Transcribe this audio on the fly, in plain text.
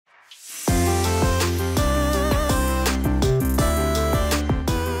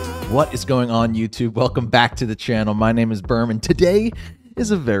What is going on, YouTube? Welcome back to the channel. My name is Berm, and today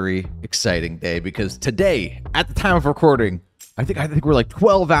is a very exciting day because today, at the time of recording, I think we're like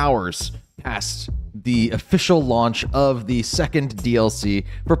 12 hours past the official launch of the second DLC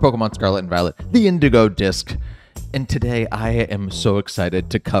for Pokemon Scarlet and Violet, the Indigo disc. And today I am so excited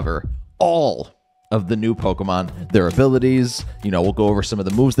to cover all of the new Pokemon, their abilities. We'll go over some of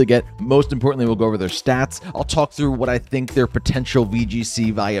the moves they get. Most importantly, we'll go over their stats. I'll talk through what I think their potential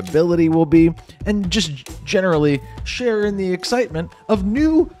VGC viability will be, and just generally share in the excitement of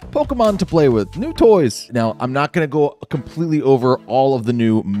new Pokemon to play with, new toys. Now, I'm not going to go completely over all of the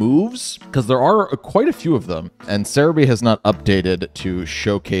new moves, because there are quite a few of them, and Cerebi has not updated to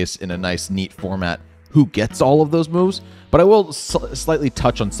showcase in a nice, neat format who gets all of those moves, but I will slightly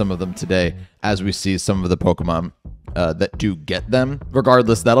touch on some of them today as we see some of the Pokemon that do get them.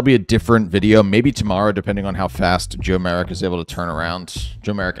 Regardless, that'll be a different video, maybe tomorrow, depending on how fast Joe Merrick is able to turn around.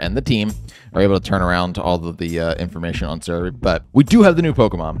 Joe Merrick and the team are able to turn around all of the information on Cerebi. But we do have the new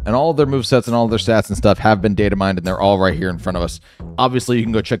Pokemon, and all of their movesets and all of their stats and stuff have been data mined, and they're all right here in front of us. Obviously, you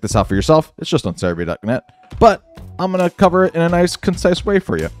can go check this out for yourself. It's just on Cerebi.net, but I'm going to cover it in a nice, concise way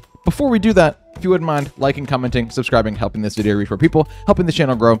for you. Before we do that, if you wouldn't mind liking, commenting, subscribing, helping this video reach more people, helping the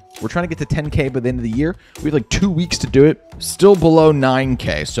channel grow. We're trying to get to 10K by the end of the year. We have like 2 weeks to do it. Still below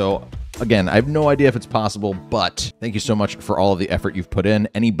 9K. So again, I have no idea if it's possible, but thank you so much for all of the effort you've put in.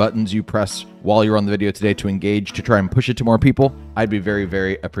 Any buttons you press while you're on the video today to engage, to try and push it to more people, I'd be very,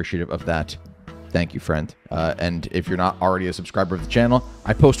 very appreciative of that. Thank you, friend. And if you're not already a subscriber of the channel,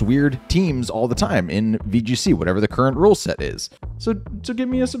 I post weird teams all the time in VGC, whatever the current rule set is. So give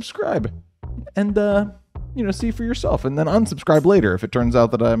me a subscribe and, see for yourself, and then unsubscribe later if it turns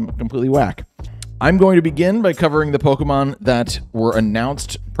out that I'm completely whack. I'm going to begin by covering the Pokemon that were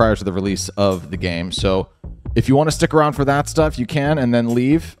announced prior to the release of the game. So if you want to stick around for that stuff, you can, and then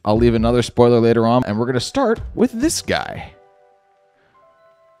leave. I'll leave another spoiler later on, and we're going to start with this guy.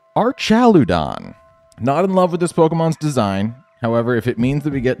 Archaludon. Not in love with this Pokemon's design. However, if it means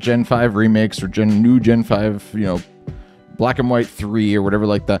that we get Gen 5 remakes or new Gen 5, Black and White 3 or whatever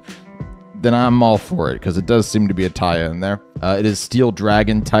like that, then I'm all for it, because it does seem to be a tie in there. It is Steel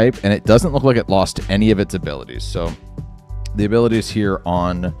Dragon type, and it doesn't look like it lost any of its abilities. So the abilities here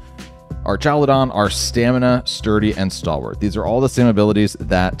on Archaludon are Stamina, Sturdy, and Stalwart. These are all the same abilities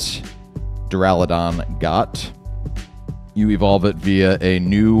that Duraludon got. You evolve it via a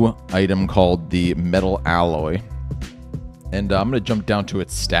new item called the Metal Alloy. And I'm going to jump down to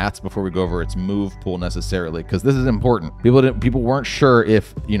its stats before we go over its move pool necessarily, because this is important. People weren't sure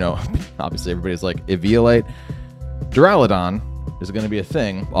if, obviously everybody's like, Eviolite, Duraludon is going to be a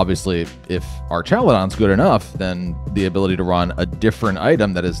thing. Obviously, if Archaludon's good enough, then the ability to run a different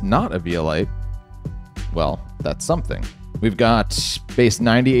item that is not Eviolite, well, that's something. We've got base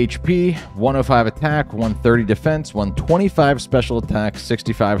 90 HP, 105 attack, 130 defense, 125 special attack,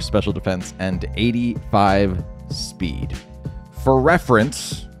 65 special defense, and 85 speed. For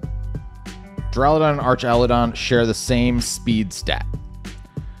reference, Duraludon and Archaludon share the same speed stat.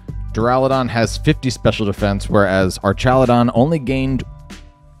 Duraludon has 50 special defense, whereas Archaludon only gained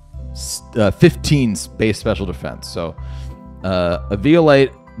 15 base special defense. So a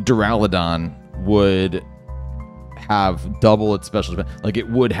Violite Duraludon would have double its special defense. Like, it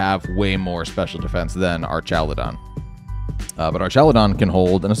would have way more special defense than Archaludon. But Archaludon can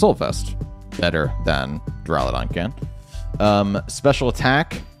hold an Assault Vest better than Duraludon can. Special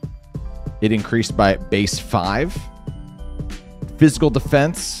attack, it increased by base 5. Physical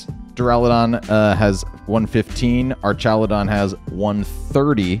defense, Duraludon has 115. Archaludon has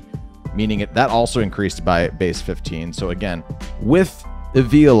 130, meaning that also increased by base 15. So again, with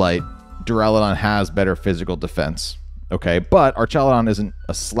Eviolite, Duraludon has better physical defense. Okay, but Archaludon isn't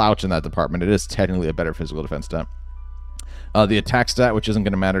a slouch in that department. It is technically a better physical defense stat. The attack stat, which isn't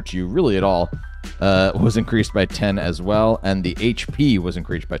going to matter to you really at all, was increased by 10 as well, and the HP was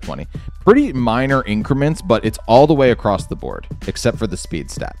increased by 20. Pretty minor increments, but it's all the way across the board, except for the speed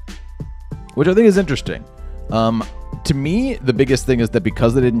stat, which I think is interesting. To me, the biggest thing is that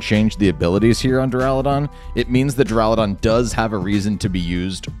because they didn't change the abilities here on Duraludon, it means that Duraludon does have a reason to be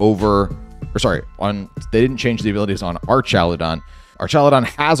used over... they didn't change the abilities on Archaludon. Archaludon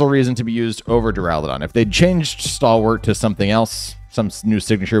has a reason to be used over Duraludon. If they changed Stalwart to something else, some new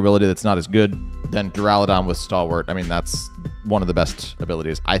signature ability that's not as good, then Duraludon with Stalwart, I mean, that's one of the best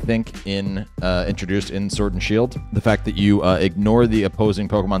abilities, I think, introduced in Sword and Shield. The fact that you ignore the opposing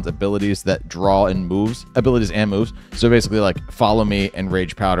Pokemon's abilities that draw in abilities and moves. So basically, like, Follow Me and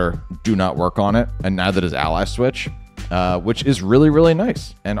Rage Powder do not work on it, and neither does Ally Switch. which is really, really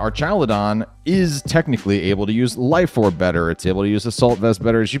nice. And Archaludon is technically able to use Life Orb better. It's able to use Assault Vest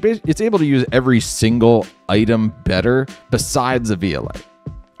better. It's able to use every single item better besides a Violite.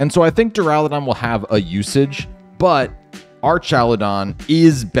 And so I think Duraludon will have a usage, but Archaludon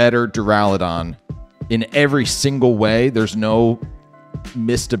is better Duraludon in every single way. There's no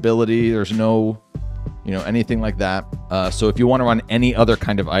missed ability. There's no, anything like that. So if you want to run any other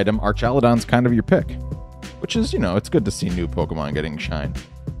kind of item, Archaludon's kind of your pick, which is, it's good to see new Pokemon getting shine,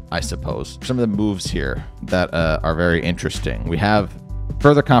 I suppose. Some of the moves here that are very interesting. We have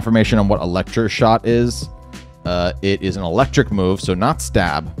further confirmation on what Electro Shot is. It is an electric move, so not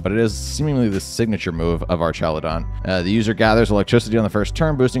stab, but it is seemingly the signature move of Archaludon. The user gathers electricity on the first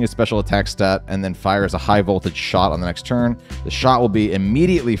turn, boosting its special attack stat, and then fires a high voltage shot on the next turn. The shot will be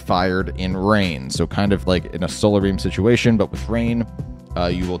immediately fired in rain, so kind of like in a solar beam situation, but with rain,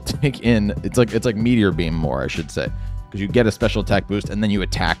 you will take in, it's like meteor beam more, I should say, because you get a special attack boost and then you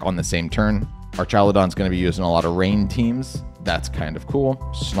attack on the same turn. Archaludon's going to be used in a lot of rain teams. That's kind of cool.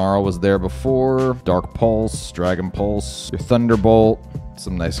 Snarl was there before. Dark Pulse, Dragon Pulse, your Thunderbolt.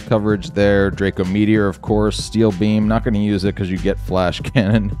 Some nice coverage there. Draco Meteor, of course. Steel Beam. Not going to use it because you get Flash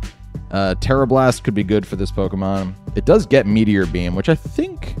Cannon. Terra Blast could be good for this Pokemon. It does get Meteor Beam, which I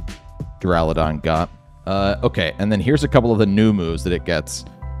think Duraludon got. Okay, and then here's a couple of the new moves that it gets.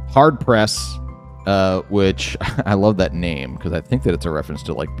 Hard Press, which I love that name because I think that it's a reference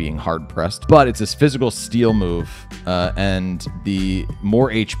to like being hard pressed, but it's this physical steel move, and the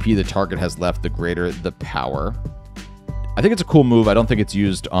more HP the target has left, the greater the power. I think it's a cool move. I don't think it's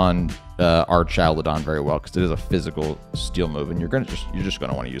used on Archaludon very well because it is a physical steel move, and you're just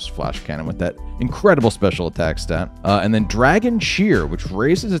gonna want to use Flash Cannon with that incredible special attack stat. And then Dragon Cheer, which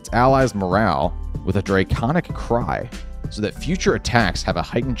raises its allies' morale with a Draconic Cry, so that future attacks have a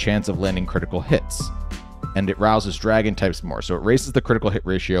heightened chance of landing critical hits. And it rouses dragon types more, so it raises the critical hit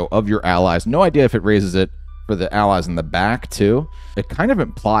ratio of your allies. No idea if it raises it for the allies in the back, too. It kind of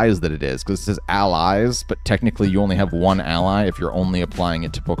implies that it is, because it says allies, but technically you only have one ally if you're only applying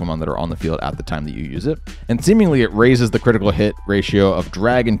it to Pokemon that are on the field at the time that you use it. And seemingly it raises the critical hit ratio of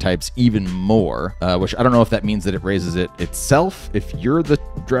dragon types even more, which I don't know if that means that it raises it itself if you're the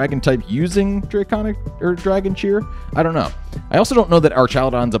dragon type using Draconic or Dragon Cheer. I don't know. I also don't know that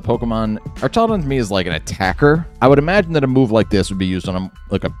Archaludon's a Pokemon. Archaludon to me is like an attacker. I would imagine that a move like this would be used on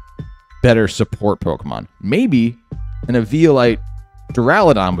a better support Pokemon. Maybe in a Violite,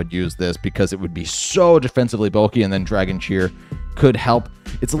 Duraludon would use this because it would be so defensively bulky, and then Dragon Cheer could help.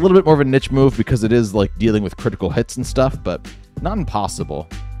 It's a little bit more of a niche move because it is like dealing with critical hits and stuff, but not impossible,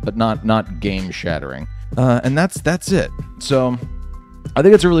 but not game shattering. And that's it. So I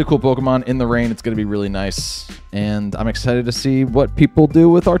think it's a really cool Pokemon. In the rain, it's going to be really nice, and I'm excited to see what people do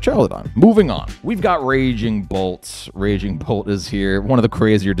with Archaludon. Moving on, we've got Raging Bolt. Raging Bolt is here. One of the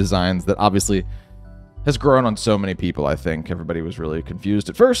crazier designs that obviously has grown on so many people, I think. Everybody was really confused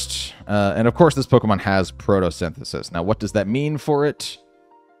at first. And of course, this Pokemon has Photosynthesis. Now, what does that mean for it?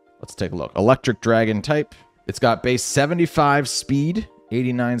 Let's take a look. Electric Dragon type. It's got base 75 speed,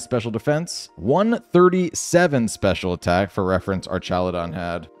 89 special defense, 137 special attack. For reference, Archaludon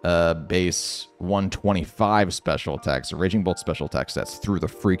had base 125 special attacks. So Raging Bolt special attack stats through the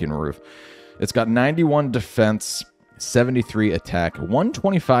freaking roof. It's got 91 defense, 73 attack,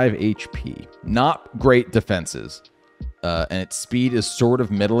 125 HP. Not great defenses. And its speed is sort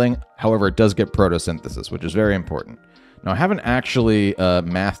of middling. However, it does get Photosynthesis, which is very important. Now, I haven't actually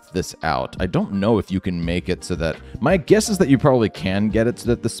mathed this out. I don't know if you can make it so that... My guess is that you probably can get it so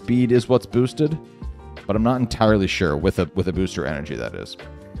that the speed is what's boosted, but I'm not entirely sure with a booster energy, that is.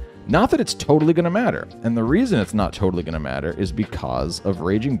 Not that it's totally going to matter. And the reason it's not totally going to matter is because of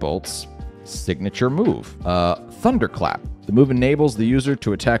Raging Bolt's signature move, Thunderclap. The move enables the user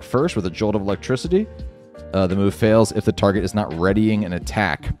to attack first with a jolt of electricity. The move fails if the target is not readying an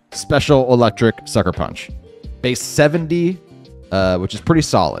attack. Special Electric Sucker Punch. Base 70, which is pretty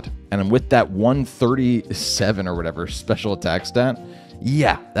solid. And with that 137 or whatever special attack stat,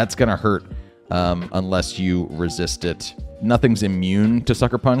 yeah, that's going to hurt unless you resist it. Nothing's immune to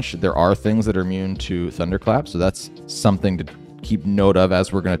Sucker Punch. There are things that are immune to Thunderclap, so that's something to keep note of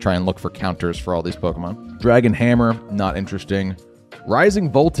as we're going to try and look for counters for all these Pokemon. Dragon Hammer, not interesting.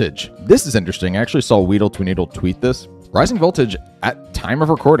 Rising Voltage. This is interesting. I actually saw Weedle Tweedle tweet this. Rising Voltage, at time of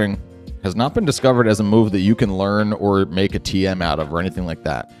recording, has not been discovered as a move that you can learn or make a TM out of or anything like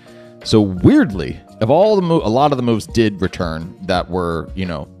that. So weirdly, of all the a lot of the moves did return that were,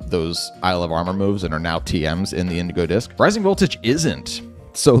 those Isle of Armor moves and are now TMs in the Indigo disc. Rising Voltage isn't.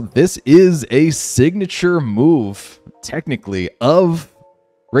 So this is a signature move, technically, of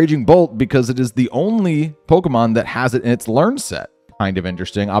Raging Bolt because it is the only Pokemon that has it in its learn set. Kind of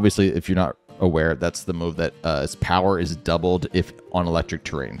interesting. Obviously, if you're not aware, that's the move that its power is doubled if on electric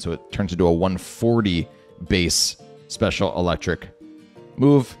terrain. So it turns into a 140 base special electric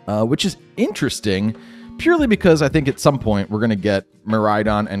move, which is interesting purely because I think at some point we're going to get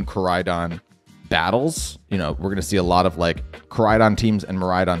Miraidon and Koraidon battles. You know, we're going to see a lot of like Koraidon teams and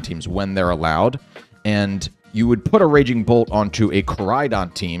Miraidon teams when they're allowed. And you would put a Raging Bolt onto a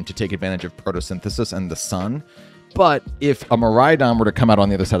Koraidon team to take advantage of photosynthesis and the sun. But if a Miraidon were to come out on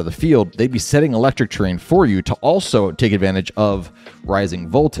the other side of the field, they'd be setting electric terrain for you to also take advantage of rising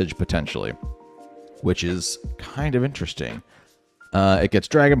voltage potentially, which is kind of interesting. It gets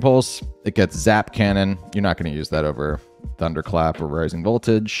Dragon Pulse. It gets Zap Cannon. You're not going to use that over Thunderclap or Rising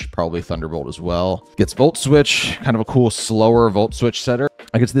Voltage. Probably Thunderbolt as well. Gets Volt Switch. Kind of a cool, slower Volt Switch setter.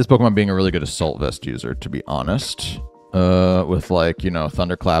 I could see this Pokemon being a really good Assault Vest user, to be honest. With like, you know,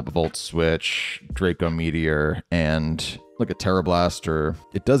 Thunderclap, Volt Switch, Draco Meteor, and like a Terra Blaster.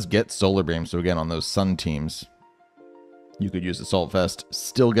 It does get Solar Beam, so again, on those Sun teams, you could use Assault Vest,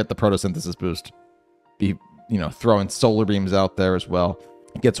 still get the Photosynthesis boost, be, you know, throwing Solar Beams out there as well.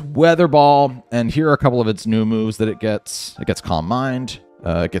 It gets Weather Ball, and here are a couple of its new moves that it gets. It gets Calm Mind,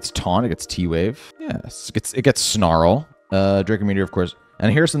 it gets Taunt, it gets T-Wave. Yes, it gets Snarl, Draco Meteor, of course.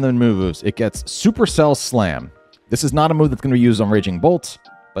 And here's some of the new moves. It gets Supercell Slam. This is not a move that's going to be used on Raging Bolt,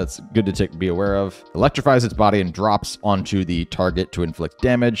 but it's good to be aware of. Electrifies its body and drops onto the target to inflict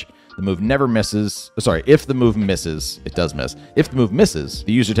damage. The move never misses. Sorry, if the move misses, it does miss. If the move misses,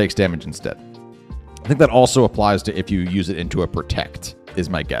 the user takes damage instead. I think that also applies to if you use it into a Protect, is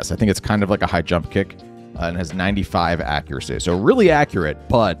my guess. I think it's kind of like a high jump kick and has 95 accuracy. So really accurate,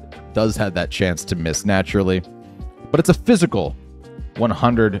 but does have that chance to miss naturally. But it's a physical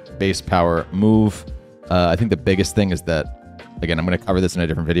 100 base power move. I think the biggest thing is that, again, I'm going to cover this in a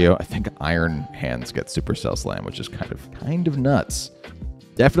different video. I think Iron Hands get Supercell Slam, which is kind of nuts.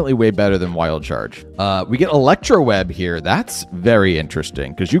 Definitely way better than Wild Charge. We get Electro Web here. That's very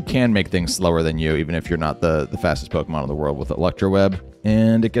interesting because you can make things slower than you, even if you're not the fastest Pokemon in the world with Electro Web.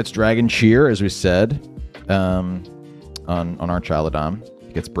 And it gets Dragon Cheer, as we said, on our Chilodon.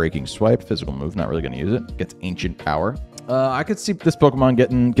 It gets Breaking Swipe, physical move. Not really going to use it. It gets Ancient Power. I could see this Pokemon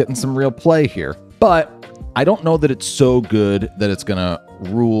getting some real play here, but I don't know that it's so good that it's going to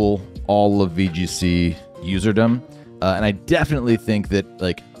rule all of VGC userdom. And I definitely think that,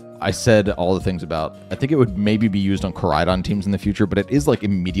 like I said, all the things about, I think it would maybe be used on Koraidon teams in the future, but it is like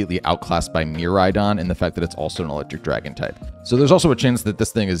immediately outclassed by Miraidon in the fact that it's also an Electric Dragon type. So there's also a chance that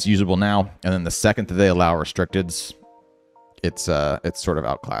this thing is usable now, and then the second that they allow restricteds, it's sort of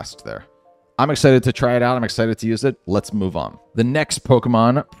outclassed there. I'm excited to try it out. I'm excited to use it. Let's move on. The next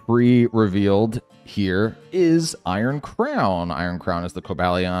Pokemon pre-revealed here is Iron Crown. Iron Crown is the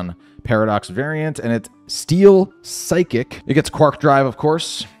Cobalion Paradox variant, and it's Steel Psychic. It gets Quark Drive, of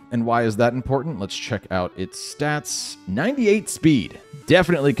course. And why is that important? Let's check out its stats. 98 speed.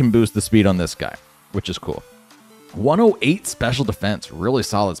 Definitely can boost the speed on this guy, which is cool. 108 special defense. Really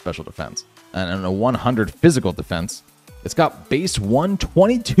solid special defense. And a 100 physical defense. It's got base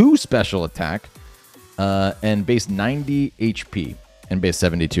 122 special attack and base 90 HP and base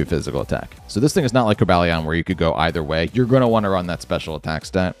 72 physical attack. So this thing is not like Cobalion where you could go either way. You're going to want to run that special attack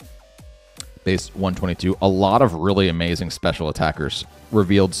stat. Base 122. A lot of really amazing special attackers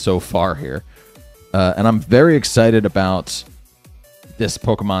revealed so far here. And I'm very excited about this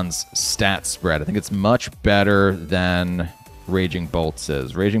Pokemon's stat spread. I think it's much better than Raging Bolts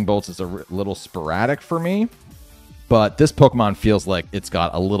is. Raging Bolts is a little sporadic for me, but this Pokemon feels like it's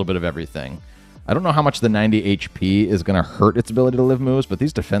got a little bit of everything. I don't know how much the 90 HP is going to hurt its ability to live moves, but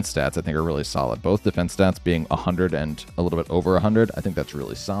these defense stats I think are really solid. Both defense stats being 100 and a little bit over 100. I think that's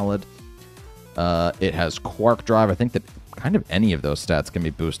really solid. It has Quark Drive. I think that kind of any of those stats can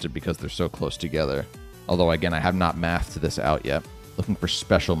be boosted because they're so close together. Although, again, I have not mathed this out yet. Looking for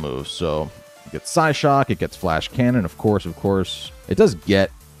special moves. So it gets Psyshock. It gets Flash Cannon, of course. It does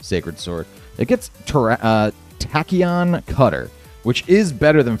get Sacred Sword. It gets Tachyon Cutter, which is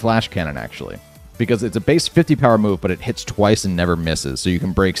better than Flash Cannon, actually. Because it's a base 50 power move, but it hits twice and never misses. So you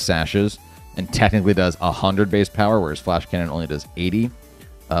can break sashes and technically does 100 base power, whereas Flash Cannon only does 80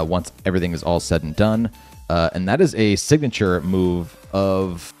 once everything is all said and done. And that is a signature move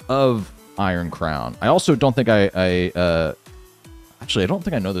of Iron Crown. I also don't think actually, I don't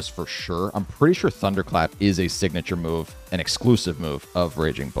think I know this for sure. I'm pretty sure Thunderclap is a signature move, an exclusive move of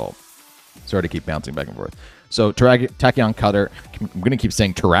Raging Bolt. Sorry to keep bouncing back and forth. So Tachyon Cutter, I'm going to keep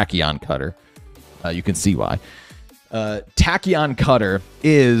saying Terrakion Cutter. You can see why. Tachyon Cutter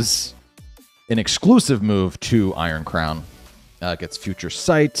is an exclusive move to Iron Crown. Gets Future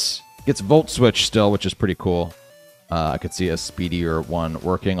Sight. Gets Volt Switch still, which is pretty cool. I could see a speedier one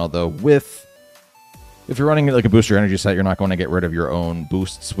working, although if you're running like a booster energy set, you're not going to get rid of your own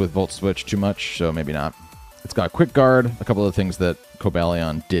boosts with Volt Switch too much, so maybe not. It's got Quick Guard, a couple of things that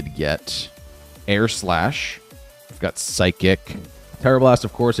Cobalion did get. Air Slash. It's got Psychic. Terra Blast,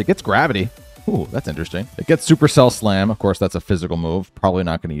 of course. It gets Gravity. Ooh, that's interesting. It gets Supercell Slam. Of course, that's a physical move. Probably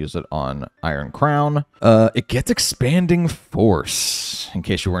not going to use it on Iron Crown. It gets Expanding Force. In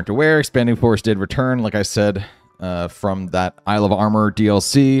case you weren't aware, Expanding Force did return, like I said, from that Isle of Armor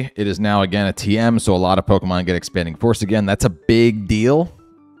DLC. It is now, again, a TM, so a lot of Pokemon get Expanding Force again. That's a big deal.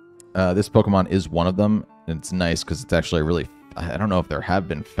 This Pokemon is one of them, and it's nice because it's actually really... I don't know if there have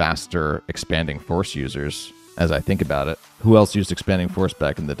been faster Expanding Force users, as I think about it. Who else used Expanding Force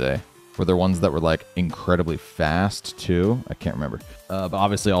back in the day? Were there ones that were, like, incredibly fast, too? I can't remember. But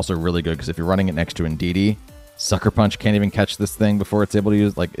obviously also really good, because if you're running it next to Indeedee, Sucker Punch can't even catch this thing before it's able to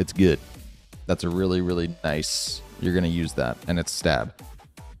use... Like, it's good. That's a really, really nice... You're going to use that, and it's Stab.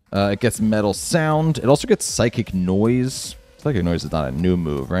 It gets Metal Sound. It also gets Psychic Noise. Psychic Noise is not a new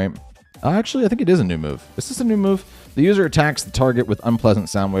move, right? Actually, I think it is a new move. Is this a new move? The user attacks the target with unpleasant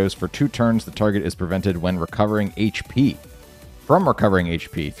sound waves. For 2 turns, the target is prevented when recovering HP. From recovering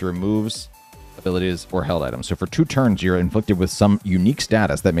HP through moves, abilities, or held items. So for 2 turns, you're inflicted with some unique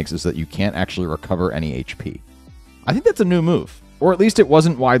status that makes it so that you can't actually recover any HP. I think that's a new move. Or at least it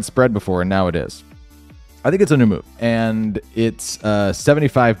wasn't widespread before, and now it is. I think it's a new move. And it's a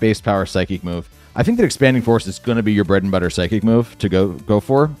 75 base power Psychic move. I think that Expanding Force is going to be your bread and butter Psychic move to go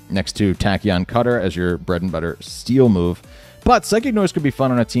for, next to Tachyon Cutter as your bread and butter Steel move. But Psychic Noise could be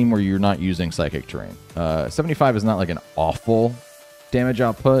fun on a team where you're not using Psychic Terrain. 75 is not like an awful damage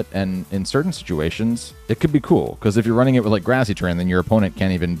output, and in certain situations, it could be cool. Because if you're running it with like Grassy Terrain, then your opponent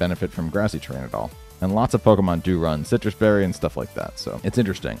can't even benefit from Grassy Terrain at all. And lots of Pokemon do run Citrus Berry and stuff like that, so it's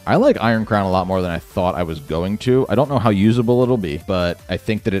interesting. I like Iron Crown a lot more than I thought I was going to. I don't know how usable it'll be, but I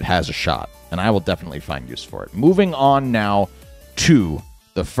think that it has a shot, and I will definitely find use for it. Moving on now to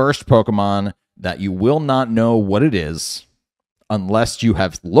the first Pokemon that you will not know what it is unless you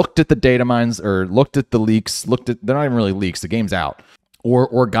have looked at the data mines or looked at the leaks, they're not even really leaks, the game's out,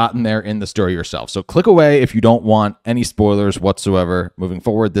 or gotten there in the story yourself. So click away if you don't want any spoilers whatsoever. Moving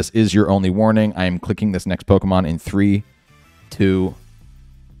forward, this is your only warning. I am clicking this next Pokemon in 3, 2,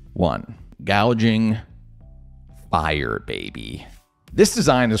 1. Gouging Fire, baby. This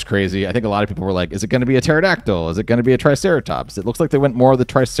design is crazy. I think a lot of people were like, is it going to be a pterodactyl? Is it going to be a triceratops? It looks like they went more of the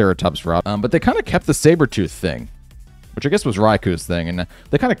triceratops route, but they kind of kept the saber-tooth thing, which I guess was Raikou's thing, and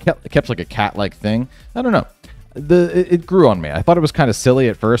they kind of kept like a cat-like thing. I don't know. It grew on me. I thought it was kind of silly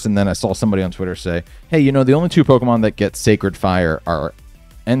at first, and then I saw somebody on Twitter say, hey, you know, the only 2 Pokemon that get Sacred Fire are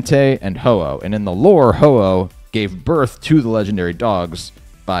Entei and Ho-Oh, and in the lore, Ho-Oh gave birth to the legendary dogs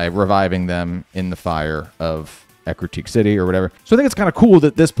by reviving them in the fire of Ecruteak City or whatever. So I think it's kind of cool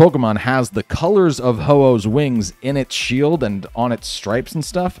that this Pokemon has the colors of Ho-Oh's wings in its shield and on its stripes and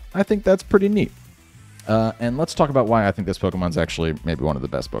stuff. I think that's pretty neat. And let's talk about why I think this Pokemon's actually maybe one of the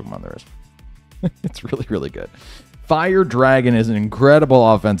best Pokemon there is. It's really, really good. Fire Dragon is an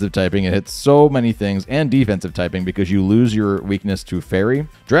incredible offensive typing. It hits so many things, and defensive typing because you lose your weakness to Fairy.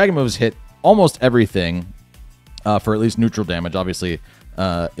 Dragon moves hit almost everything for at least neutral damage. Obviously,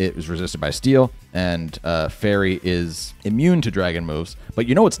 it was resisted by Steel, and Fairy is immune to Dragon moves. But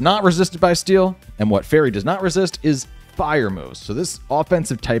you know what's not resisted by Steel, and what Fairy does not resist is Fire moves. So this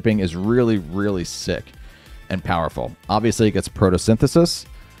offensive typing is really, really sick and powerful. Obviously, it gets Photosynthesis.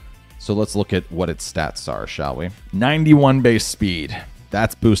 So let's look at what its stats are, shall we? 91 base speed.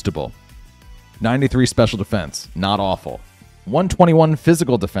 That's boostable. 93 special defense. Not awful. 121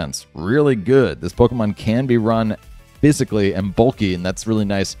 physical defense. Really good. This Pokemon can be run physically and bulky, and that's really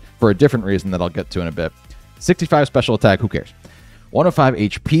nice for a different reason that I'll get to in a bit. 65 special attack. Who cares? 105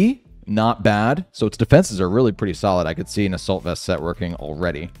 HP. Not bad. So its defenses are really pretty solid. I could see an Assault Vest set working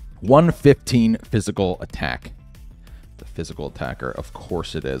already. 115 physical attack. The physical attacker. Of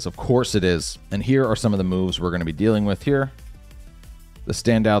course it is. Of course it is. And here are some of the moves we're going to be dealing with here. The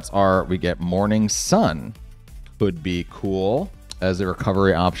standouts are we get Morning Sun. Could be cool as a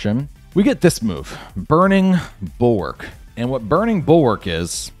recovery option. We get this move, Burning Bulwark. And what Burning Bulwark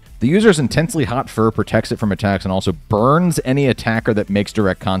is, the user's intensely hot fur protects it from attacks and also burns any attacker that makes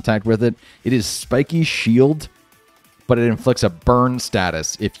direct contact with it. It is Spiky Shield, but it inflicts a burn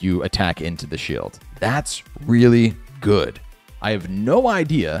status if you attack into the shield. That's really good. I have no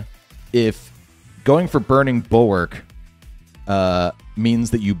idea if going for Burning Bulwark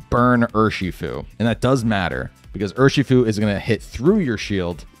means that you burn Urshifu, and that does matter because Urshifu is going to hit through your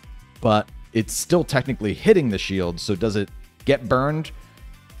shield, but it's still technically hitting the shield. So does it get burned,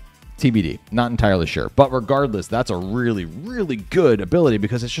 TBD. Not entirely sure. But regardless, that's a really, really good ability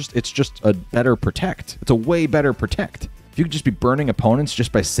because it's just a better protect. It's a way better protect. If you could just be burning opponents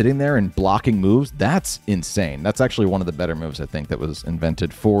just by sitting there and blocking moves, that's insane. That's actually one of the better moves, I think, that was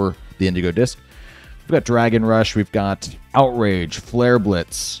invented for the Indigo disc. We've got Dragon Rush. We've got Outrage, Flare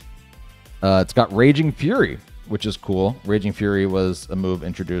Blitz. It's got Raging Fury, which is cool. Raging Fury was a move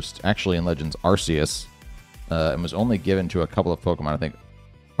introduced actually in Legends Arceus and was only given to a couple of Pokemon, I think.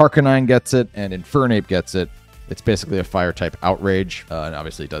 Arcanine gets it, and Infernape gets it. It's basically a fire-type Outrage, and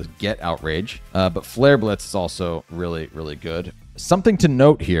obviously it does get Outrage. But Flare Blitz is also really, really good. Something to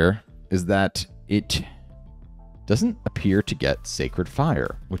note here is that it doesn't appear to get Sacred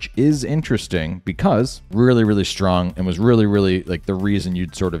Fire, which is interesting because really, really strong and was really, really like the reason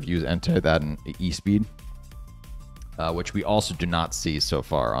you'd sort of use Entei that in E-Speed, which we also do not see so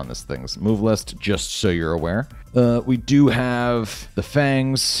far on this thing's move list, just so you're aware. We do have the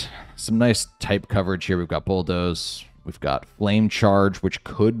Fangs, some nice type coverage here. We've got Bulldoze, we've got Flame Charge, which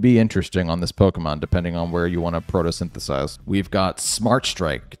could be interesting on this Pokemon, depending on where you want to photosynthesize. We've got Smart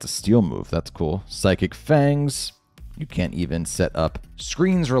Strike, it's a steel move, that's cool. Psychic Fangs, you can't even set up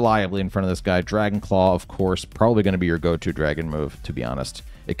screens reliably in front of this guy. Dragon Claw, of course, probably going to be your go-to dragon move, to be honest.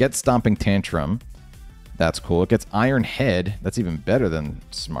 It gets Stomping Tantrum. That's cool. It gets Iron Head. That's even better than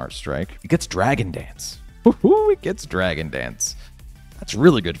Smart Strike. It gets Dragon Dance. Woohoo! It gets Dragon Dance. That's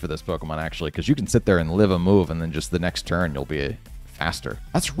really good for this Pokemon, actually, because you can sit there and live a move, and then just the next turn, you'll be faster.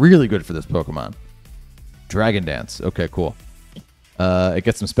 That's really good for this Pokemon. Dragon Dance. Okay, cool. It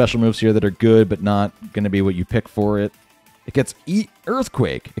gets some special moves here that are good, but not going to be what you pick for it. It gets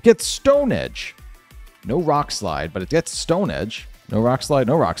Earthquake. It gets Stone Edge. No Rock Slide, but it gets Stone Edge. No Rock Slide,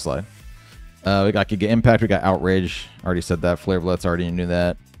 no Rock Slide. We got Giga Impact, we got Outrage, already said that. Flare Blitz, already knew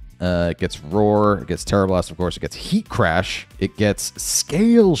that. It gets Roar, it gets Terra Blast, of course, it gets Heat Crash, it gets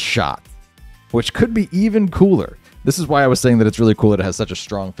Scale Shot, which could be even cooler. This is why I was saying that it's really cool that it has such a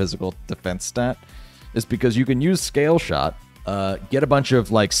strong physical defense stat, is because you can use Scale Shot, get a bunch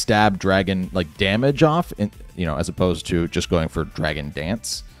of like stab dragon like damage off, as opposed to just going for Dragon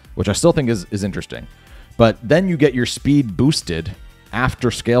Dance, which I still think is interesting. But then you get your speed boosted after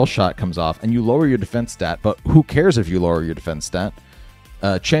Scale Shot comes off, and you lower your defense stat. But who cares if you lower your defense stat?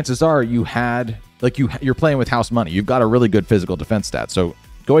 Chances are you're playing with house money. You've got a really good physical defense stat. So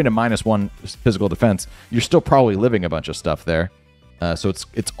going to -1 physical defense, you're still probably living a bunch of stuff there. So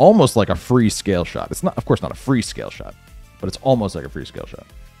it's almost like a free Scale Shot. It's not, of course, not a free Scale Shot, but it's almost like a free Scale Shot.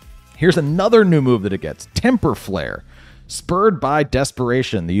 Here's another new move that it gets: Temper Flare. Spurred by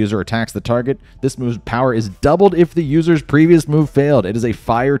Desperation, the user attacks the target. This move's power is doubled if the user's previous move failed. It is a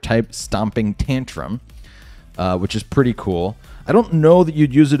fire-type Stomping Tantrum, which is pretty cool. I don't know that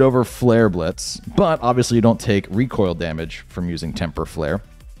you'd use it over Flare Blitz, but obviously you don't take recoil damage from using Temper Flare.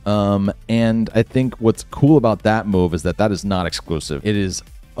 And I think what's cool about that move is that is not exclusive. It is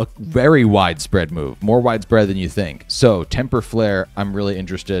a very widespread move, more widespread than you think. So Temper Flare, I'm really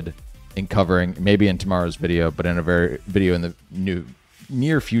interested in covering, maybe in tomorrow's video, but in a video in the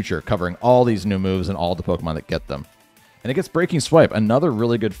near future, covering all these new moves and all the Pokemon that get them. And it gets Breaking Swipe, another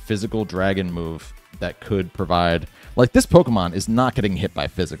really good physical dragon move that could provide, like, this Pokemon is not getting hit by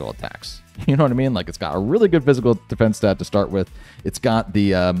physical attacks. You know what I mean? Like, it's got a really good physical defense stat to start with. It's got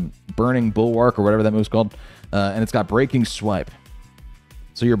the Burning Bulwark, or whatever that move's called, and it's got Breaking Swipe.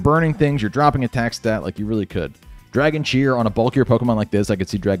 So you're burning things, you're dropping attack stat like you really could. Dragon Cheer on a bulkier Pokemon like this, I could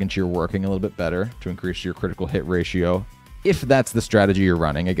see Dragon Cheer working a little bit better to increase your critical hit ratio, if that's the strategy you're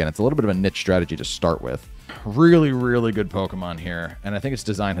running. Again, it's a little bit of a niche strategy to start with. Really, really good Pokemon here, and I think its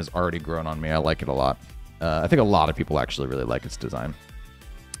design has already grown on me. I like it a lot. I think a lot of people actually really like its design.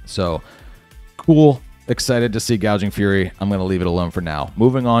 So, cool. Excited to see Gouging Fury. I'm going to leave it alone for now.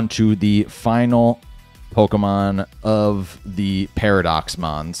 Moving on to the final Pokemon of the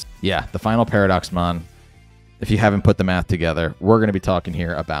Paradoxmons. Yeah, the final Paradoxmon. If you haven't put the math together, we're going to be talking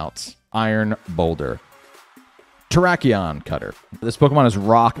here about Iron Boulder. Terrakion Cutter. This Pokemon is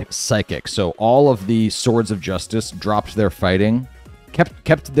Rock Psychic, so all of the Swords of Justice dropped their fighting,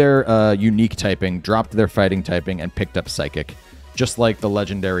 kept their unique typing, dropped their fighting typing, and picked up Psychic, just like the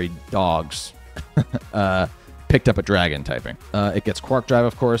legendary dogs picked up a Dragon typing. It gets Quark Drive,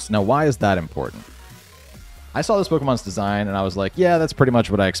 of course. Now, why is that important? I saw this Pokemon's design, and I was like, yeah, that's pretty much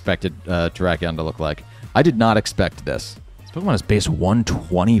what I expected Terrakion to look like. I did not expect this. This Pokemon is base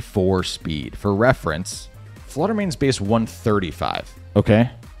 124 speed. For reference, Fluttermane's base 135. Okay?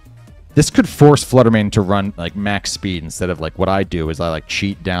 This could force Fluttermane to run like max speed instead of like what I do is I like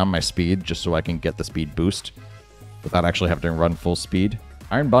cheat down my speed just so I can get the speed boost without actually having to run full speed.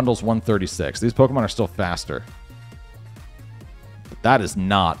 Iron Bundle's 136. These Pokemon are still faster. That is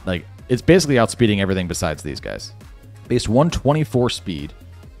not, like, it's basically outspeeding everything besides these guys. Base 124 speed,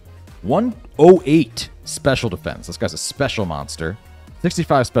 108 special defense. This guy's a special monster.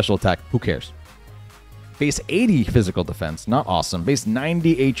 65 special attack. Who cares? Base 80 physical defense. Not awesome. Base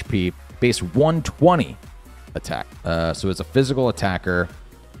 90 HP. Base 120 attack. So it's a physical attacker.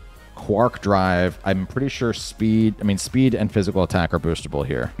 Quark drive. I'm pretty sure speed and physical attack are boostable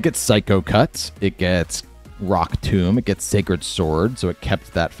here. It gets Psycho Cut. It gets Rock Tomb. It gets Sacred Sword, so it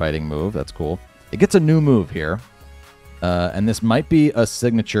kept that fighting move. That's cool. It gets a new move here. And this might be a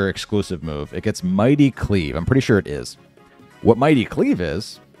signature exclusive move. It gets Mighty Cleave. I'm pretty sure it is. What Mighty Cleave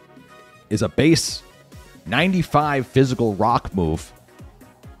is a base 95 physical rock move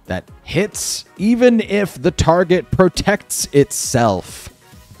that hits even if the target protects itself.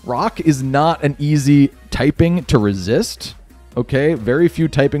 Rock is not an easy typing to resist. Okay, very few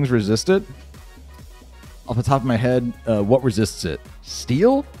typings resist it. Off the top of my head, what resists it?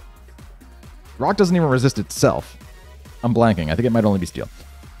 Steel? Rock doesn't even resist itself. I'm blanking. I think it might only be steel.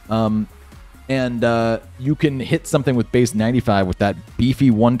 And you can hit something with base 95 with that beefy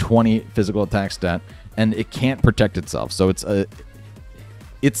 120 physical attack stat, and it can't protect itself. So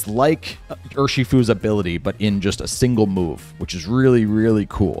it's like Urshifu's ability, but in just a single move, which is really, really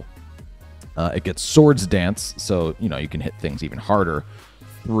cool. It gets Swords Dance, so you know you can hit things even harder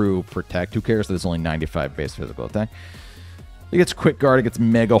through Protect. Who cares that it's only 95 base physical attack? It gets Quick Guard, it gets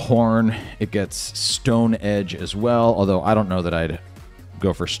Mega Horn, it gets Stone Edge as well, although I don't know that I'd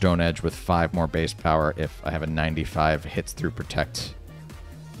go for Stone Edge with 5 more base power if I have a 95 hits through Protect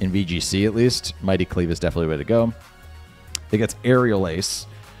in VGC at least. Mighty Cleave is definitely the way to go. It gets Aerial Ace,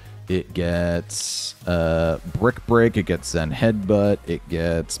 it gets Brick Break, it gets Zen Headbutt, it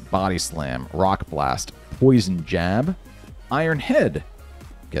gets Body Slam, Rock Blast, Poison Jab, Iron Head,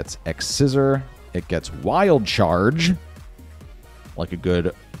 it gets X Scissor, it gets Wild Charge, like a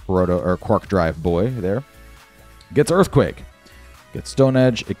good Proto or Quark Drive boy there. It gets Earthquake. It gets Stone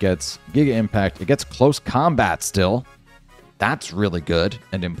Edge. It gets Giga Impact. It gets Close Combat still. That's really good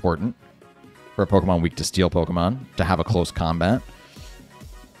and important for a Pokemon weak to Steel Pokemon to have a close combat.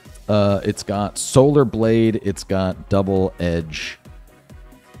 It's got Solar Blade. It's got Double Edge.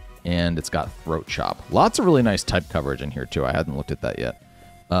 And it's got Throat Chop. Lots of really nice type coverage in here too. I hadn't looked at that yet.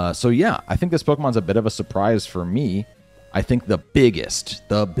 So yeah, I think this Pokemon's a bit of a surprise for me. I think the biggest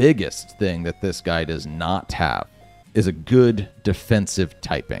thing that this guy does not have is a good defensive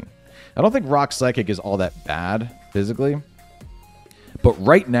typing. I don't think Rock Psychic is all that bad physically, but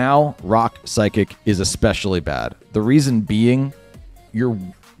right now, Rock Psychic is especially bad. The reason being, you're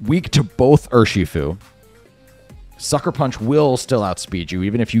weak to both Urshifu. Sucker Punch will still outspeed you,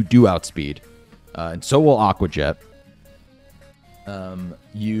 even if you do outspeed, and so will Aqua Jet.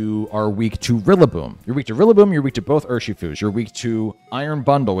 You are weak to Rillaboom. You're weak to Rillaboom, you're weak to both Urshifus. You're weak to Iron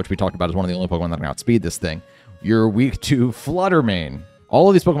Bundle, which we talked about as one of the only Pokemon that can outspeed this thing. You're weak to Fluttermane. All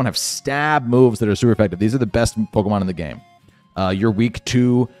of these Pokemon have stab moves that are super effective. These are the best Pokemon in the game. You're weak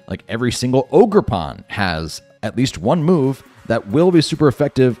to, like, every single Ogerpon has at least one move that will be super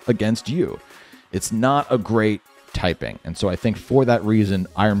effective against you. It's not a great typing. And so I think for that reason,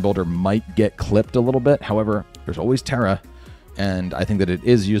 Iron Boulder might get clipped a little bit. However, there's always Terra. And I think that it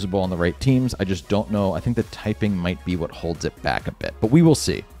is usable on the right teams. I just don't know. I think the typing might be what holds it back a bit. But we will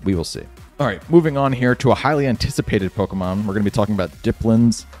see. We will see. All right, moving on here to a highly anticipated Pokemon. We're going to be talking about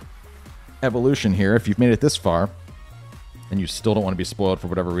Diplin's evolution here. If you've made it this far, and you still don't want to be spoiled for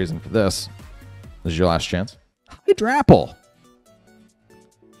whatever reason for this is your last chance. Hydrapple.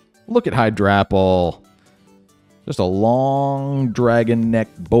 Look at Hydrapple. Just a long dragon neck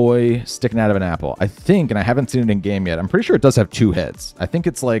boy sticking out of an apple. I think, and I haven't seen it in game yet, I'm pretty sure it does have 2 heads. I think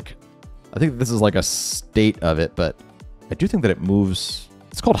this is like a state of it, but I do think that it moves.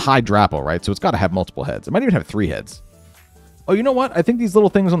 It's called Hydrapple, right? So it's got to have multiple heads. It might even have 3 heads. Oh, you know what? I think these little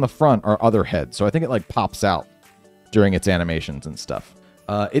things on the front are other heads. So I think it like pops out during its animations and stuff.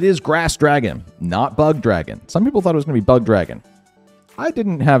 It is Grass Dragon, not Bug Dragon. Some people thought it was going to be Bug Dragon. I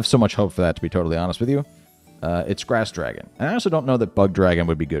didn't have so much hope for that, to be totally honest with you. It's Grass Dragon. And I also don't know that Bug Dragon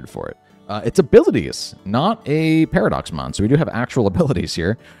would be good for it. Its abilities, not a Paradoxmon, so we do have actual abilities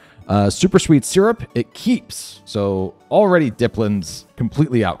here. Super Sweet Syrup, it keeps. So already Diplin's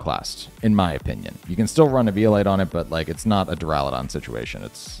completely outclassed, in my opinion. You can still run a Violite on it, but like it's not a Duraludon situation.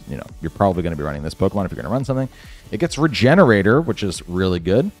 It's, you know, you're probably going to be running this Pokemon if you're going to run something. It gets Regenerator, which is really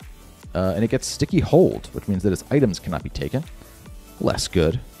good. And it gets Sticky Hold, which means that its items cannot be taken. Less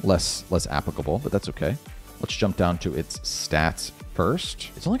good, less applicable, but that's okay. Let's jump down to its stats first.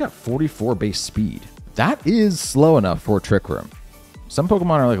 It's only got 44 base speed. That is slow enough for Trick Room. Some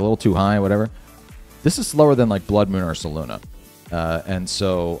Pokemon are like a little too high, whatever. This is slower than like Blood Moon or Saluna. And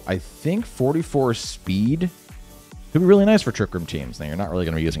so I think 44 speed could be really nice for Trick Room teams. Now, you're not really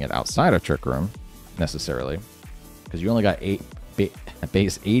going to be using it outside of Trick Room, necessarily, because you only got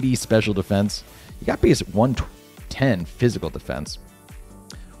base 80 special defense. You got base 110 physical defense,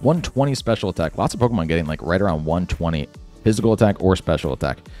 120 special attack. Lots of Pokemon getting like right around 120 physical attack or special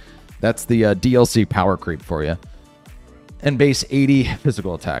attack. That's the DLC power creep for you. And base 80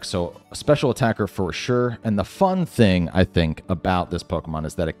 physical attack. So a special attacker for sure. And the fun thing, I think, about this Pokemon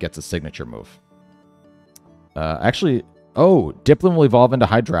is that it gets a signature move. Actually, Dipplin will evolve into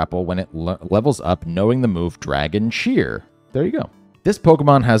Hydrapple when it levels up, knowing the move Dragon Cheer. There you go. This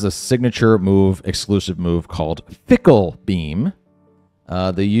Pokemon has a signature move, exclusive move called Fickle Beam.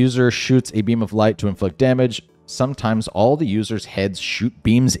 The user shoots a beam of light to inflict damage. Sometimes all the user's heads shoot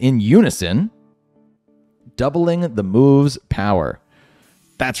beams in unison, doubling the move's power.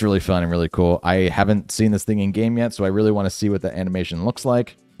 That's really fun and really cool. I haven't seen this thing in game yet, so I really want to see what the animation looks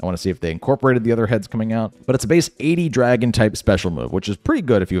like. I want to see if they incorporated the other heads coming out. But it's a base 80 dragon type special move, which is pretty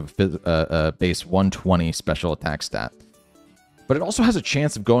good if you have a base 120 special attack stat. But it also has a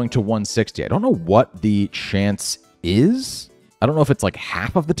chance of going to 160. I don't know what the chance is. I don't know if it's like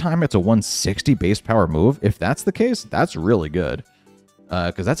half of the time it's a 160 base power move. If that's the case, that's really good.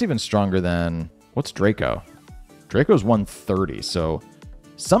 Because that's even stronger than... What's Draco? Draco's 130, so...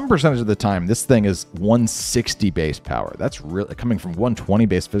 Some percentage of the time, this thing is 160 base power. That's really coming from 120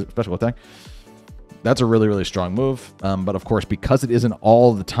 base special attack. That's a really, really strong move. But of course, because it isn't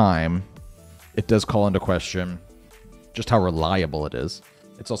all the time, it does call into question just how reliable it is.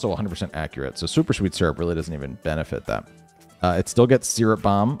 It's also 100% accurate. So Super Sweet Syrup really doesn't even benefit that. It still gets Syrup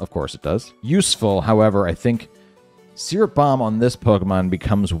Bomb. Of course it does. Useful, however, I think Syrup Bomb on this Pokemon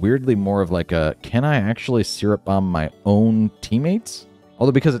becomes weirdly more of like a, can I actually Syrup Bomb my own teammates?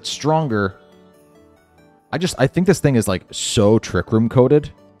 Although because it's stronger, I think this thing is like so Trick Room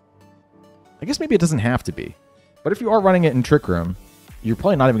coded. I guess maybe it doesn't have to be. But if you are running it in Trick Room, you're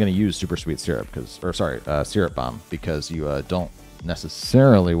probably not even going to use Super Sweet Syrup, Syrup Bomb, because you don't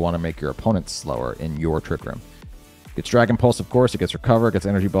necessarily want to make your opponents slower in your Trick Room. Gets Dragon Pulse, of course. It gets Recover, gets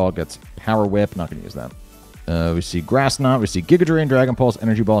Energy Ball, gets Power Whip. Not going to use that. We see Grass Knot, we see Giga Drain, Dragon Pulse,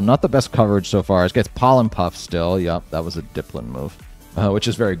 Energy Ball. Not the best coverage so far. It gets Pollen Puff still. Yep, that was a Dipplin move. Which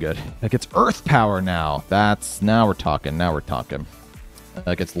is very good. It gets Earth Power now. Now we're talking.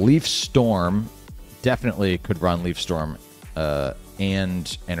 It gets Leaf Storm. Definitely could run Leaf Storm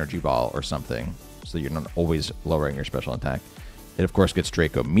and Energy Ball or something, so you're not always lowering your special attack. It, of course, gets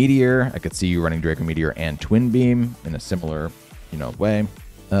Draco Meteor. I could see you running Draco Meteor and Twin Beam in a similar, way.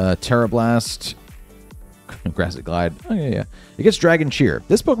 Terra Blast. Grassy Glide. Oh, yeah. It gets Dragon Cheer.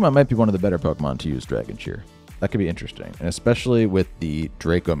 This Pokemon might be one of the better Pokemon to use Dragon Cheer. That could be interesting. And especially with the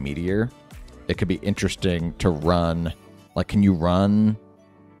Draco Meteor, it could be interesting to run... Like, can you run...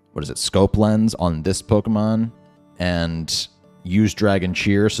 What is it? Scope Lens on this Pokemon and use Dragon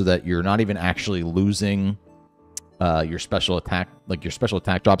Cheer so that you're not even actually losing your special attack. Like, your special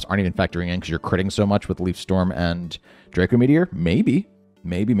attack drops aren't even factoring in because you're critting so much with Leaf Storm and Draco Meteor? Maybe.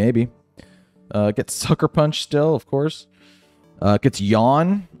 Gets Sucker Punch still, of course. Gets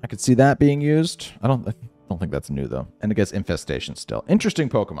Yawn. I could see that being used. I don't think that's new, though. And it gets Infestation still. Interesting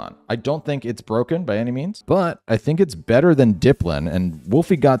Pokemon. I don't think it's broken by any means, but I think it's better than Dipplin, and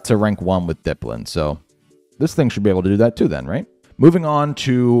Wolfie got to rank 1 with Dipplin, so this thing should be able to do that too then, right? Moving on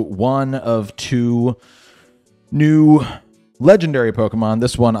to one of 2 new legendary Pokemon.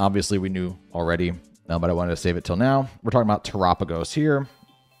 This one, obviously, we knew already, but I wanted to save it till now. We're talking about Terapagos here,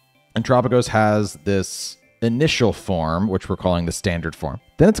 and Terapagos has this initial form, which we're calling the standard form.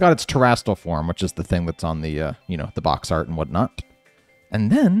 Then it's got its terrestrial form, which is the thing that's on the, the box art and whatnot.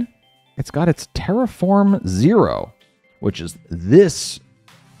 And then it's got its Terraform 0, which is this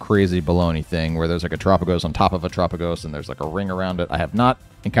crazy baloney thing where there's like a Terapagos on top of a Terapagos and there's like a ring around it. I have not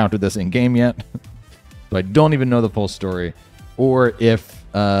encountered this in game yet, so I don't even know the full story or if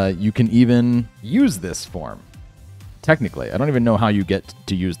you can even use this form. Technically, I don't even know how you get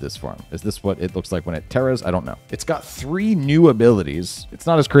to use this form. Is this what it looks like when it terras? I don't know. It's got 3 new abilities. It's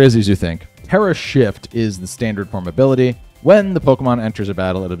not as crazy as you think. Terra Shift is the standard form ability. When the Pokemon enters a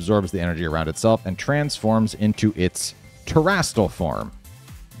battle, it absorbs the energy around itself and transforms into its terrestrial form.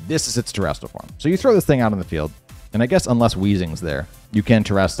 This is its terrestrial form. So you throw this thing out in the field, and I guess unless Weezing's there, you can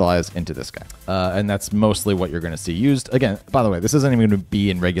terrestrialize into this guy. And that's mostly what you're going to see used. Again, by the way, this isn't even going to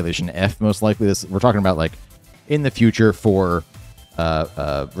be in Regulation F, most likely. We're talking about, like, in the future for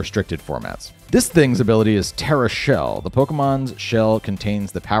restricted formats. This thing's ability is Terra Shell. The Pokemon's shell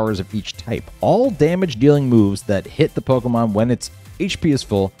contains the powers of each type. All damage-dealing moves that hit the Pokemon when its HP is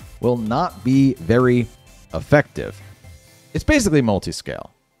full will not be very effective. It's basically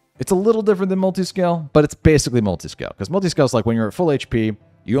multi-scale. It's a little different than multi-scale, but it's basically multi-scale. Because multi-scale is like when you're at full HP,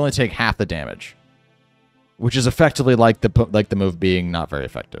 you only take half the damage, which is effectively like the move being not very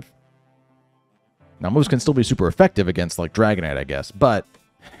effective. Now, moves can still be super effective against like Dragonite, I guess, but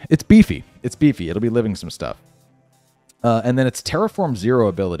it's beefy. It's beefy. It'll be living some stuff. And then it's Terraform 0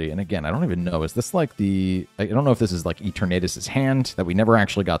 ability. And again, I don't even know. Is this like the... I don't know if this is like Eternatus' hand that we never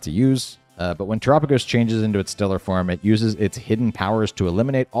actually got to use. But when Terrapagos changes into its stellar form, it uses its hidden powers to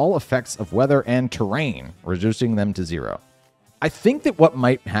eliminate all effects of weather and terrain, reducing them to 0. I think that what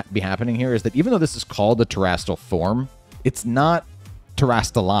might be happening here is that even though this is called the Terrastal form, it's not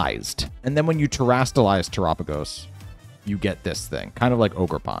terrastalized. And then when you terrastalize Terrapagos, you get this thing, kind of like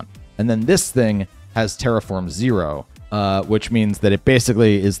Ogerpon. And then this thing has Terraform 0, which means that it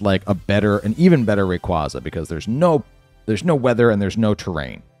basically is like an even better Rayquaza, because there's no weather and there's no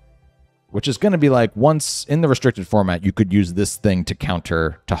terrain. Which is going to be like, once in the restricted format, you could use this thing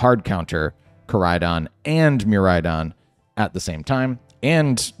to hard counter Koraidon and Miraidon at the same time.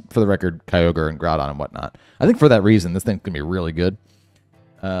 And, for the record, Kyogre and Groudon and whatnot. I think for that reason, this thing's going to be really good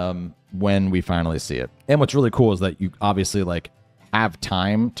when we finally see it. And what's really cool is that you obviously like have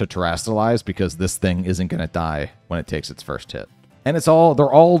time to terrastalize, because this thing isn't going to die when it takes its first hit. And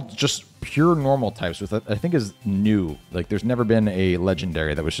they're all just pure normal types, which I think is new. Like, there's never been a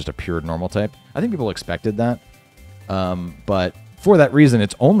legendary that was just a pure normal type. I think people expected that. But for that reason,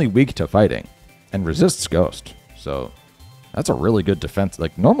 it's only weak to fighting and resists Ghost. So that's a really good defense.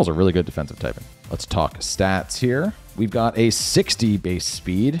 Like, normal's a really good defensive typing. Let's talk stats here. We've got a 60 base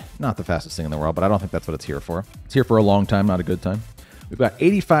speed. Not the fastest thing in the world, but I don't think that's what it's here for. It's here for a long time, not a good time. We've got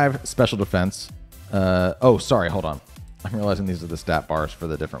 85 special defense. Oh, sorry, hold on. I'm realizing these are the stat bars for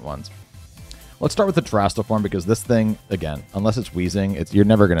the different ones. Let's start with the Terrastal form, because this thing, again, unless it's wheezing, you're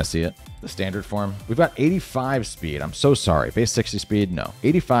never going to see it. The standard form. We've got 85 speed. I'm so sorry. Base 60 speed? No.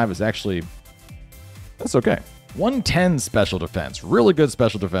 85 is actually... That's okay. 110 special defense. Really good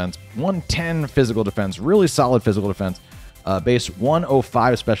special defense. 110 physical defense. Really solid physical defense. Base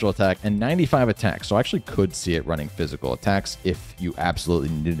 105 special attack and 95 attack. So I actually could see it running physical attacks if you absolutely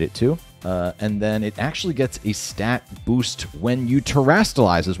needed it to. And then it actually gets a stat boost when you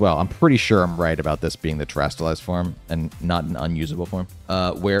terrastalize as well. I'm pretty sure I'm right about this being the terrastalized form and not an unusable form.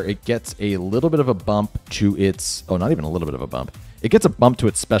 Where it gets a little bit of a bump to its... Oh, not even a little bit of a bump. It gets a bump to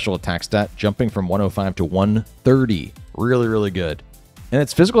its special attack stat, jumping from 105 to 130. Really, really good. And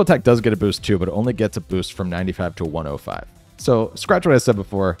its physical attack does get a boost too, but it only gets a boost from 95 to 105. So scratch what I said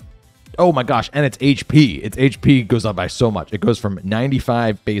before. Oh my gosh, and its HP. Its HP goes up by so much. It goes from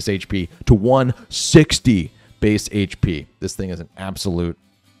 95 base HP to 160 base HP. This thing is an absolute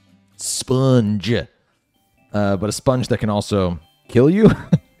sponge. But a sponge that can also kill you.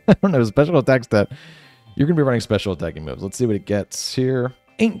 I don't know, special attack stat. You're going to be running special attacking moves. Let's see what it gets here.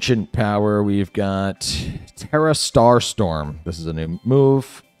 Ancient Power, we've got Terra Starstorm. This is a new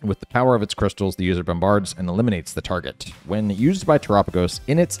move. With the power of its crystals, the user bombards and eliminates the target. When used by Terrapagos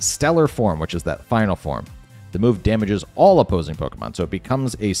in its stellar form, which is that final form, the move damages all opposing Pokemon, so it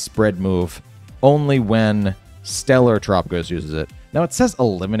becomes a spread move only when stellar Terrapagos uses it. Now, it says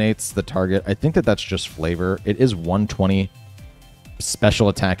eliminates the target. I think that that's just flavor. It is 120 special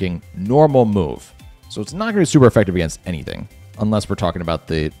attacking normal move, so it's not going to be super effective against anything, unless we're talking about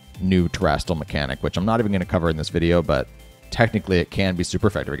the new Terrastal mechanic, which I'm not even going to cover in this video, but technically it can be super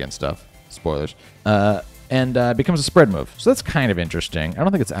effective against stuff. Spoilers. And becomes a spread move. So that's kind of interesting. I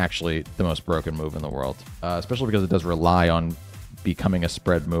don't think it's actually the most broken move in the world, especially because it does rely on becoming a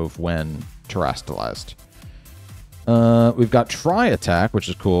spread move when terrastalized. We've got Tri-Attack, which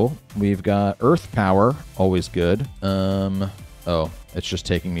is cool. We've got Earth Power, always good. Oh, it's just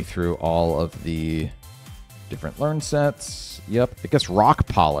taking me through all of the different learn sets. Yep, it gets Rock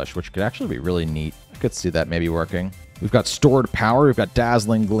Polish, which could actually be really neat. I could see that maybe working. We've got Stored Power. We've got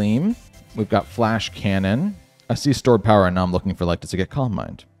Dazzling Gleam. We've got Flash Cannon. I see Stored Power, and now I'm looking for, like, does it get Calm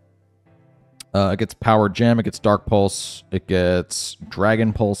Mind? It gets Power Gem. It gets Dark Pulse. It gets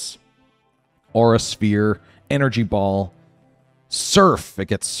Dragon Pulse. Aura Sphere. Energy Ball. Surf. It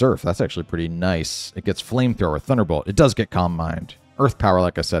gets Surf. That's actually pretty nice. It gets Flamethrower. Thunderbolt. It does get Calm Mind. Earth Power,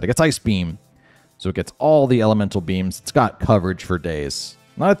 like I said. It gets Ice Beam. So it gets all the elemental beams. It's got coverage for days.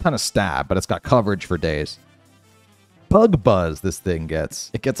 Not a ton of stab, but it's got coverage for days. Bug Buzz, this thing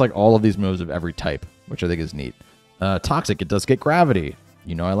gets. It gets like all of these moves of every type, which I think is neat. Toxic, it does get Gravity.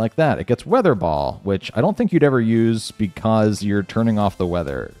 You know I like that. It gets Weather Ball, which I don't think you'd ever use because you're turning off the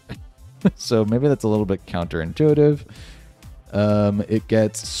weather. So maybe that's a little bit counterintuitive. It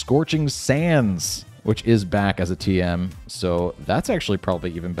gets Scorching Sands, which is back as a TM. So that's actually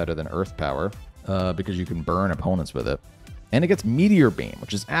probably even better than Earth Power because you can burn opponents with it. And it gets Meteor Beam,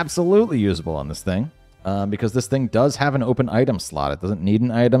 which is absolutely usable on this thing, because this thing does have an open item slot. It doesn't need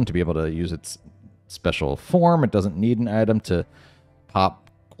an item to be able to use its special form. It doesn't need an item to pop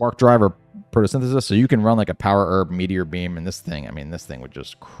Quark Drive or Photosynthesis, so you can run like a Power Herb, Meteor Beam, and this thing, I mean, this thing would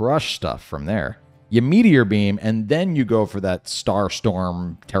just crush stuff from there. You Meteor Beam, and then you go for that Star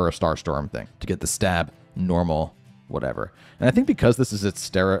Storm, Terra Star Storm thing to get the stab, normal, whatever. And I think because this is its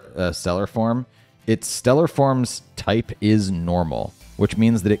stellar form, its stellar form's type is normal, which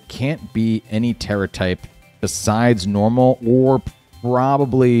means that it can't be any Terra type besides normal, or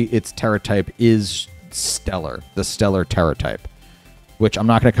probably its Terra type is stellar, the stellar Terra type, which I'm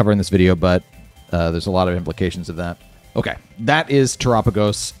not going to cover in this video, but there's a lot of implications of that. Okay, that is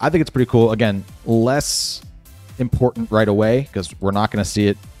Terapagos. I think it's pretty cool. Again, less important right away, because we're not going to see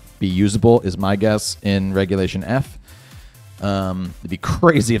it be usable, is my guess, in Regulation F. It'd be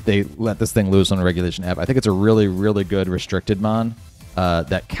crazy if they let this thing loose on Regulation F. I think it's a really, really good restricted mon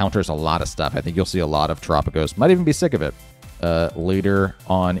that counters a lot of stuff. I think you'll see a lot of Terapagos. Might even be sick of it later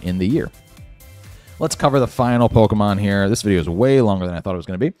on in the year. Let's cover the final Pokemon here. This video is way longer than I thought it was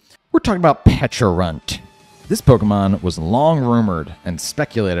going to be. We're talking about Pecharunt. This Pokemon was long rumored and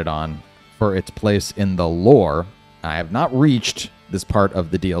speculated on for its place in the lore. I have not reached this part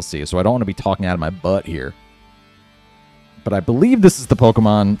of the DLC, so I don't want to be talking out of my butt here. But I believe this is the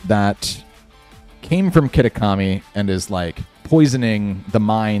Pokemon that came from Kitakami and is like poisoning the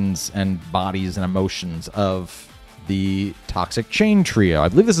minds and bodies and emotions of the Toxic Chain trio. I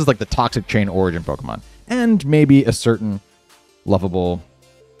believe this is like the Toxic Chain origin Pokemon. And maybe a certain lovable,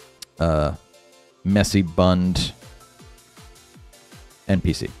 messy bunned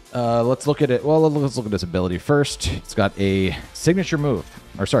NPC. Let's look at it. Well, let's look at its ability first. It's got a signature move.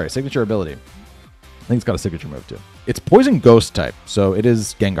 Or sorry, signature ability. I think it's got a signature move too. It's Poison Ghost type, so it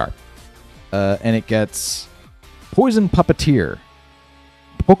is Gengar. And it gets Poison Puppeteer.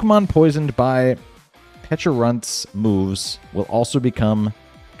 Pokemon poisoned by Pecharunt's moves will also become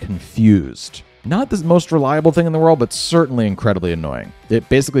confused. Not the most reliable thing in the world, but certainly incredibly annoying. It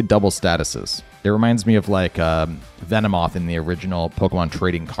basically doubles statuses. It reminds me of like Venomoth in the original Pokemon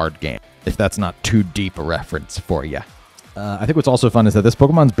trading card game, if that's not too deep a reference for you. I think what's also fun is that this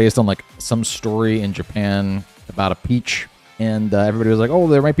Pokemon's based on like some story in Japan about a peach, and everybody was like, oh,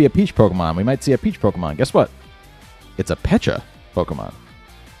 there might be a peach Pokemon. We might see a peach Pokemon. Guess what? It's a Pecha Pokemon.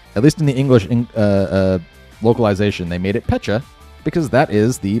 At least in the English localization, they made it Pecha because that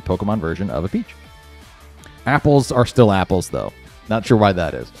is the Pokemon version of a peach. Apples are still apples, though. Not sure why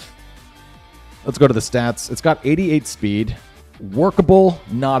that is. Let's go to the stats. It's got 88 speed. Workable,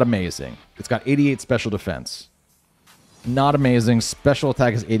 not amazing. It's got 88 special defense. Not amazing. Special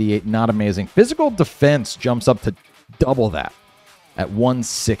attack is 88, not amazing. Physical defense jumps up to double that at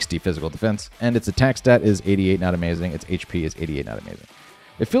 160 physical defense. And its attack stat is 88, not amazing. Its HP is 88, not amazing.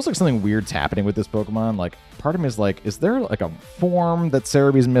 It feels like something weird's happening with this Pokemon. Like, part of me is like, is there like a form that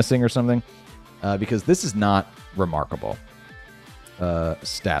Cerebee's missing or something? Because this is not remarkable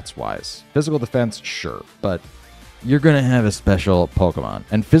stats-wise. Physical defense, sure, but you're going to have a special Pokemon.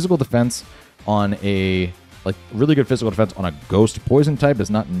 And physical defense on a, like, really good physical defense on a Ghost Poison type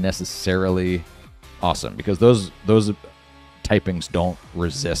is not necessarily awesome, because those typings don't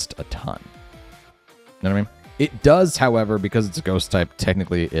resist a ton. You know what I mean? It does, however, because it's a Ghost type,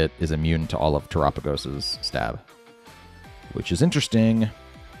 technically it is immune to all of Terapagos' stab, which is interesting.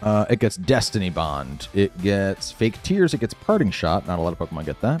 It gets Destiny Bond. It gets Fake Tears. It gets Parting Shot. Not a lot of Pokemon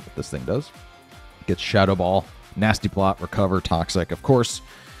get that, but this thing does. It gets Shadow Ball, Nasty Plot, Recover, Toxic, of course.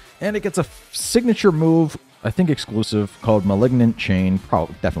 And it gets a signature move, I think exclusive, called Malignant Chain.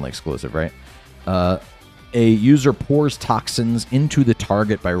 Probably, definitely exclusive, right? A user pours toxins into the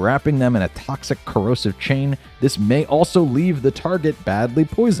target by wrapping them in a toxic corrosive chain. This may also leave the target badly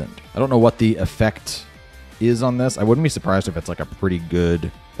poisoned. I don't know what the effect is on this. I wouldn't be surprised if it's like a pretty good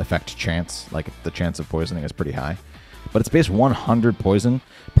effect chance. Like the chance of poisoning is pretty high. But it's base 100 poison.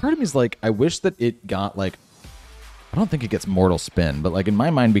 Part of me is like, I wish that it got like, I don't think it gets Mortal Spin, but like in my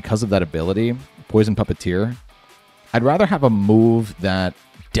mind, because of that ability, Poison Puppeteer, I'd rather have a move that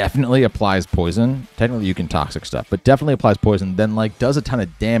definitely applies poison. Technically, you can toxic stuff, but definitely applies poison, then like does a ton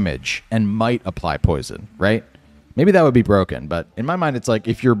of damage and might apply poison, right? Maybe that would be broken, but in my mind, it's like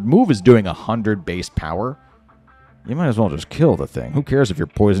if your move is doing 100 base power, you might as well just kill the thing. Who cares if you're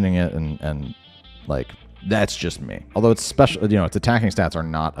poisoning it and like, that's just me. Although it's special, you know, its attacking stats are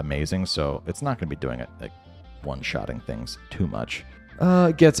not amazing, so it's not going to be doing it like one-shotting things too much.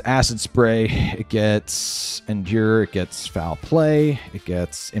 It gets Acid Spray, it gets Endure, it gets Foul Play, it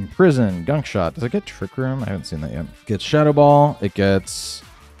gets Imprison, Gunk Shot. Does it get Trick Room? I haven't seen that yet. It gets Shadow Ball, it gets,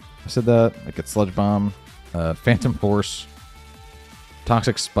 I said that, it gets Sludge Bomb, Phantom Force,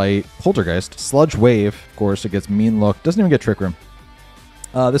 Toxic Spite, Poltergeist, Sludge Wave, of course, it gets Mean Look, doesn't even get Trick Room.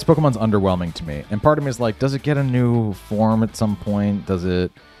 This Pokemon's underwhelming to me. And part of me is like, does it get a new form at some point? Does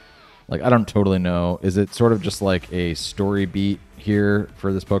it, like, I don't totally know. Is it sort of just like a story beat here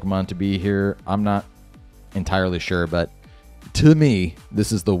for this Pokemon to be here? I'm not entirely sure, but to me,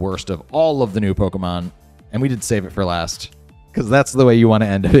 this is the worst of all of the new Pokemon. And we did save it for last, because that's the way you want to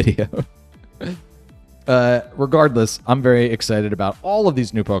end a video. Regardless, I'm very excited about all of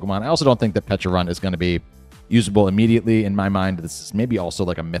these new Pokemon. I also don't think that Petra Run is going to be usable immediately. In my mind, this is maybe also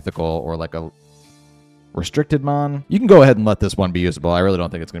like a mythical or like a restricted mon. You can go ahead and let this one be usable. I really don't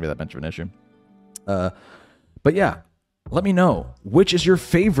think it's going to be that much of an issue. But yeah, let me know, which is your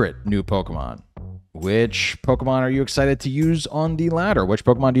favorite new Pokemon? Which Pokemon are you excited to use on the ladder? Which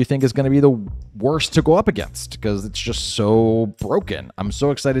Pokemon do you think is going to be the worst to go up against? Because it's just so broken. I'm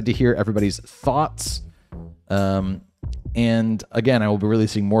so excited to hear everybody's thoughts. And again, I will be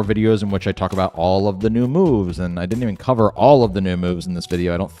releasing more videos in which I talk about all of the new moves. And I didn't even cover all of the new moves in this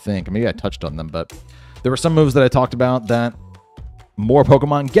video, I don't think. Maybe I touched on them, but there were some moves that I talked about that more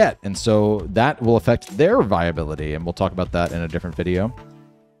Pokemon get. And so that will affect their viability. And we'll talk about that in a different video.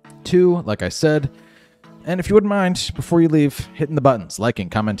 2, like I said. And if you wouldn't mind, before you leave, hitting the buttons, liking,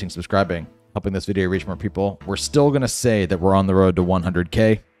 commenting, subscribing, helping this video reach more people. We're still going to say that we're on the road to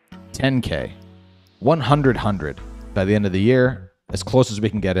 100K, 10K, 100 by the end of the year, as close as we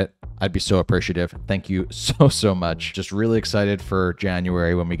can get it. I'd be so appreciative. Thank you so much. Just really excited for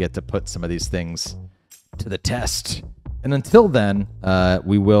January when we get to put some of these things to the test. And until then, I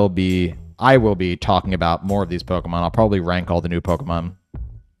will be talking about more of these Pokemon. I'll probably rank all the new Pokemon,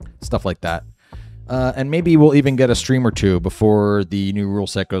 stuff like that. And maybe we'll even get a stream or two before the new rule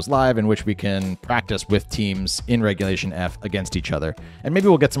set goes live, in which we can practice with teams in Regulation F against each other. And maybe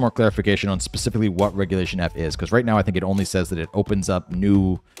we'll get some more clarification on specifically what Regulation F is, because right now I think it only says that it opens up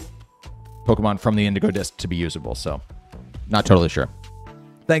new Pokemon from the Indigo disc to be usable, so not totally sure.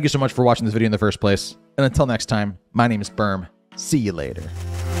 Thank you so much for watching this video in the first place, and until next time, my name is Berm. See you later.